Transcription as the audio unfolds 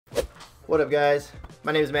What up, guys?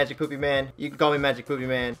 My name is Magic Poopy Man. You can call me Magic Poopy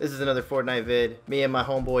Man. This is another Fortnite vid. Me and my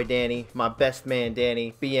homeboy Danny, my best man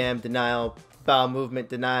Danny, BM Denial, Bowel Movement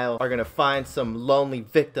Denial, are gonna find some lonely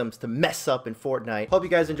victims to mess up in Fortnite. Hope you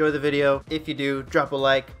guys enjoy the video. If you do, drop a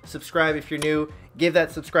like, subscribe if you're new, give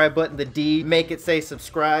that subscribe button the D, make it say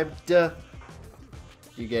subscribe. Duh.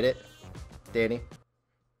 You get it, Danny?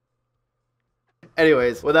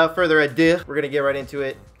 Anyways, without further ado, we're gonna get right into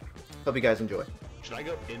it. Hope you guys enjoy. Should I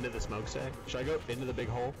go into the smokestack? Should I go into the big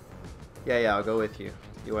hole? Yeah, I'll go with you.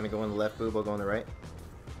 You want to go on the left, boob? I'll go on the right.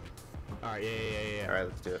 Alright, yeah. Alright,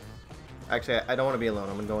 let's do it. Actually, I don't want to be alone.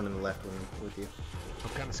 I'm going to go in the left one with you.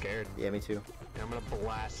 I'm kind of scared. Yeah, me too. And I'm going to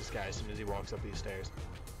blast this guy as soon as he walks up these stairs.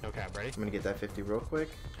 Okay, ready? I'm going to get that 50 real quick.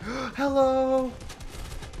 Hello!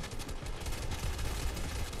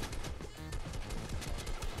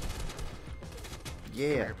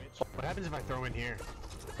 Yeah. What happens if I throw in here?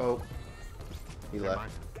 Oh. He Never left.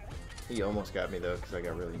 mind. He almost got me, though, because I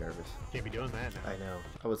got really nervous. Can't be doing that now. I know.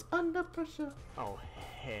 I was under pressure. Oh,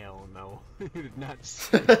 hell no. You did not.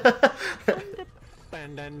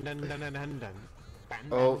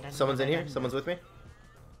 Oh, someone's in here? Someone's with me?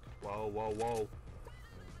 Whoa.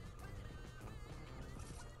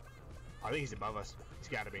 I think he's above us. He's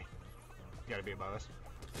got to be. He's got to be above us.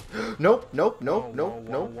 Nope. Whoa.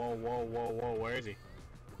 Where is he?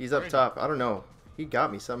 He's up top. I don't know. He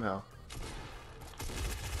got me somehow.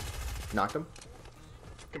 Knocked him.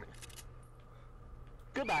 Come here.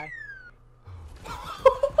 Goodbye.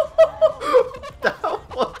 That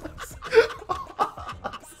was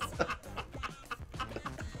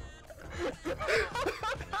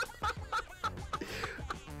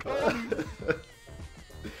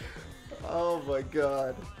oh my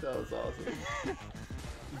god, that was awesome.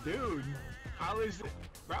 Dude,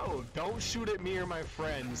 bro, don't shoot at me or my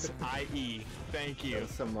friends, i.e. Thank you.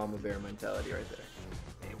 That's some mama bear mentality right there.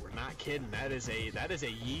 Hey, we're not kidding. That is a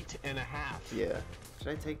yeet and a half. Yeah. Should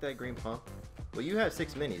I take that green pump? Well, you have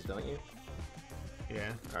 6 minis, don't you?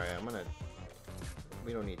 Yeah. Alright,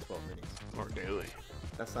 we don't need 12 minis. Or do we?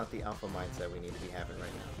 That's not the alpha mindset we need to be having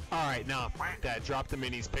right now. Alright, no. Dad, drop the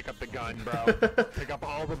minis, pick up the gun, bro. Pick up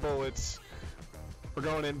all the bullets. We're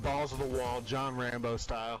going in balls to the wall, John Rambo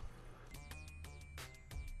style.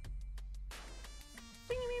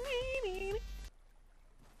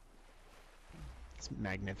 It's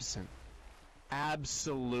magnificent.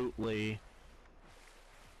 Absolutely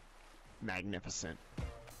magnificent.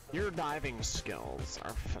 Your diving skills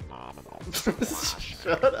are phenomenal.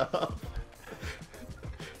 Shut up.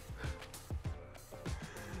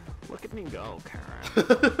 Look at me go,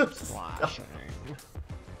 Karen. Splashing.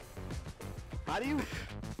 How do you...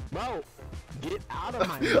 Bro, get out of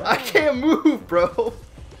my way. I can't move, bro.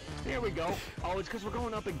 Here we go. Oh, it's because we're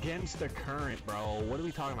going up against the current, bro. What are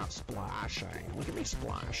we talking about? Splashing. Look at me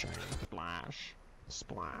splashing. Splash.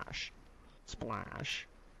 Splash. Splash.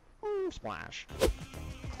 Splash.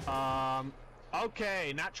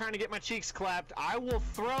 Okay, not trying to get my cheeks clapped. I will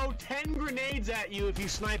throw 10 grenades at you if you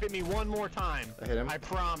snipe at me one more time. I hit him. I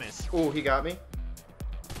promise. Oh, he got me.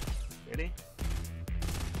 Did he? Who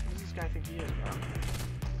does this guy think he is, bro?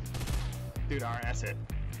 Dude, alright, that's it.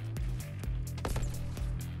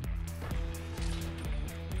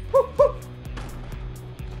 I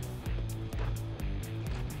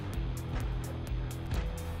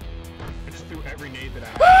just threw every nade that I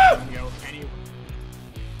had. Yo,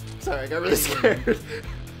 Sorry, I got really scared.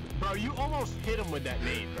 Bro, you almost hit him with that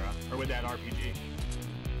nade, bro. Or with that RPG.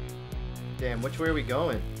 Damn, which way are we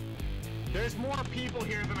going? There's more people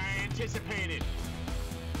here than I anticipated. Oh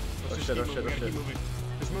Let's shit, just oh keep moving. shit, oh We gotta shit. keep moving.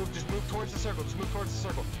 Just move towards the circle. Just move towards the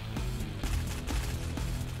circle.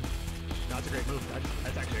 No, that's a great move.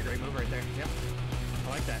 That's actually a great move right there. Yep. I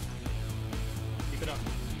like that. Keep it up.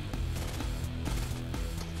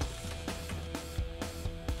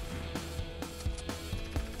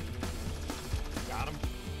 Got him.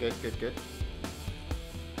 Good.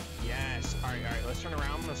 Yes. Alright. Let's turn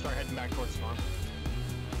around. I'm gonna start heading back towards spawn.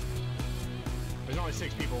 There's only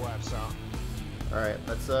 6 people left, so. Alright,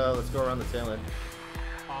 let's go around the tail end.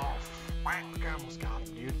 Oh, fuck. I almost got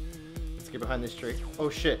him, dude. Let's get behind this tree. Oh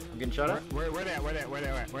shit, I'm getting shot at? Where they at? Where they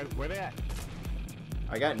at?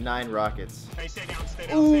 I got 9 rockets. Hey, stay down.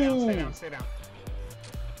 Ooh. Stay down.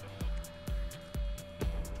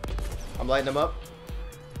 I'm lighting them up.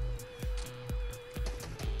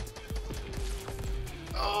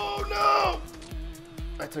 Oh no!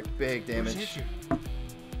 I took big damage. Who just hit you?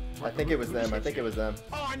 I think it was them.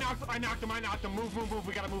 Oh, I knocked him. Move.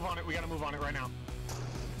 We gotta move on it right now.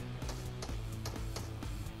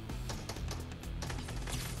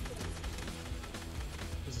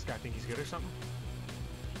 Does this guy think he's good or something?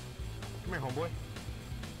 Come here, homeboy.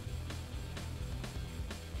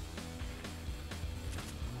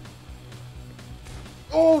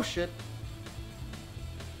 Oh shit.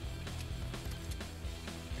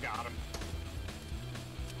 Got him.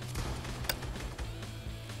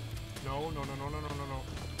 No. I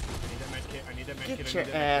need that med kit. I need that med kit. Get your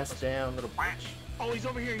ass down, little bitch. Oh, he's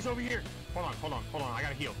over here. Hold on. I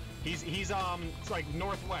gotta heal. He's it's like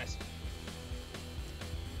northwest.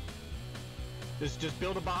 Just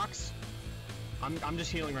build a box. I'm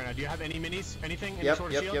just healing right now. Do you have any minis? Anything? Any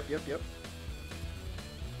sort of shield? Yep.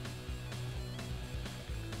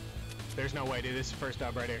 There's no way, dude. This is first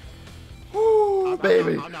dub right here. Woo,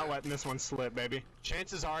 baby. I'm not letting this one slip, baby.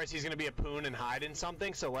 Chances are he's gonna be a poon and hide in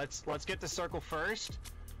something. So let's get the circle first.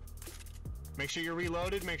 Make sure you're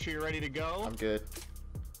reloaded. Make sure you're ready to go. I'm good.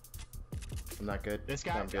 I'm not good. This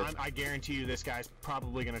guy, I'm good. I guarantee you, this guy's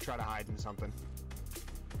probably gonna try to hide in something.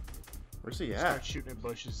 Where's he at? Start shooting at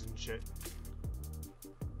bushes and shit.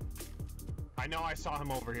 I know I saw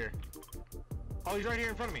him over here. Oh, he's right here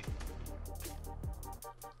in front of me.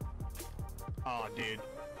 Oh, dude.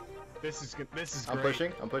 This is great. I'm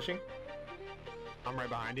pushing. I'm right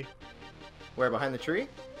behind you. Where, behind the tree?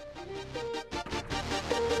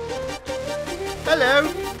 Hello!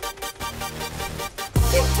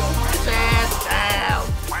 Get your ass down!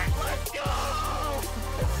 Let's go!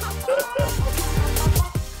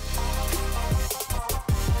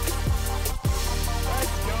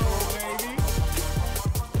 Let's go, baby!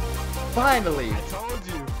 Finally!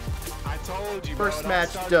 I told you, First bro.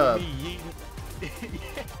 match dub.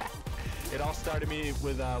 It all started me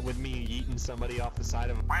with me yeeting somebody off the side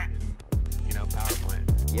of a power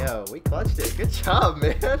plant. Yo, we clutched it. Good job,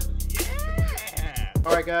 man. Yeah.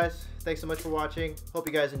 Alright guys, thanks so much for watching. Hope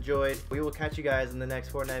you guys enjoyed. We will catch you guys in the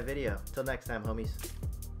next Fortnite video. Till next time, homies.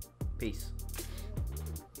 Peace.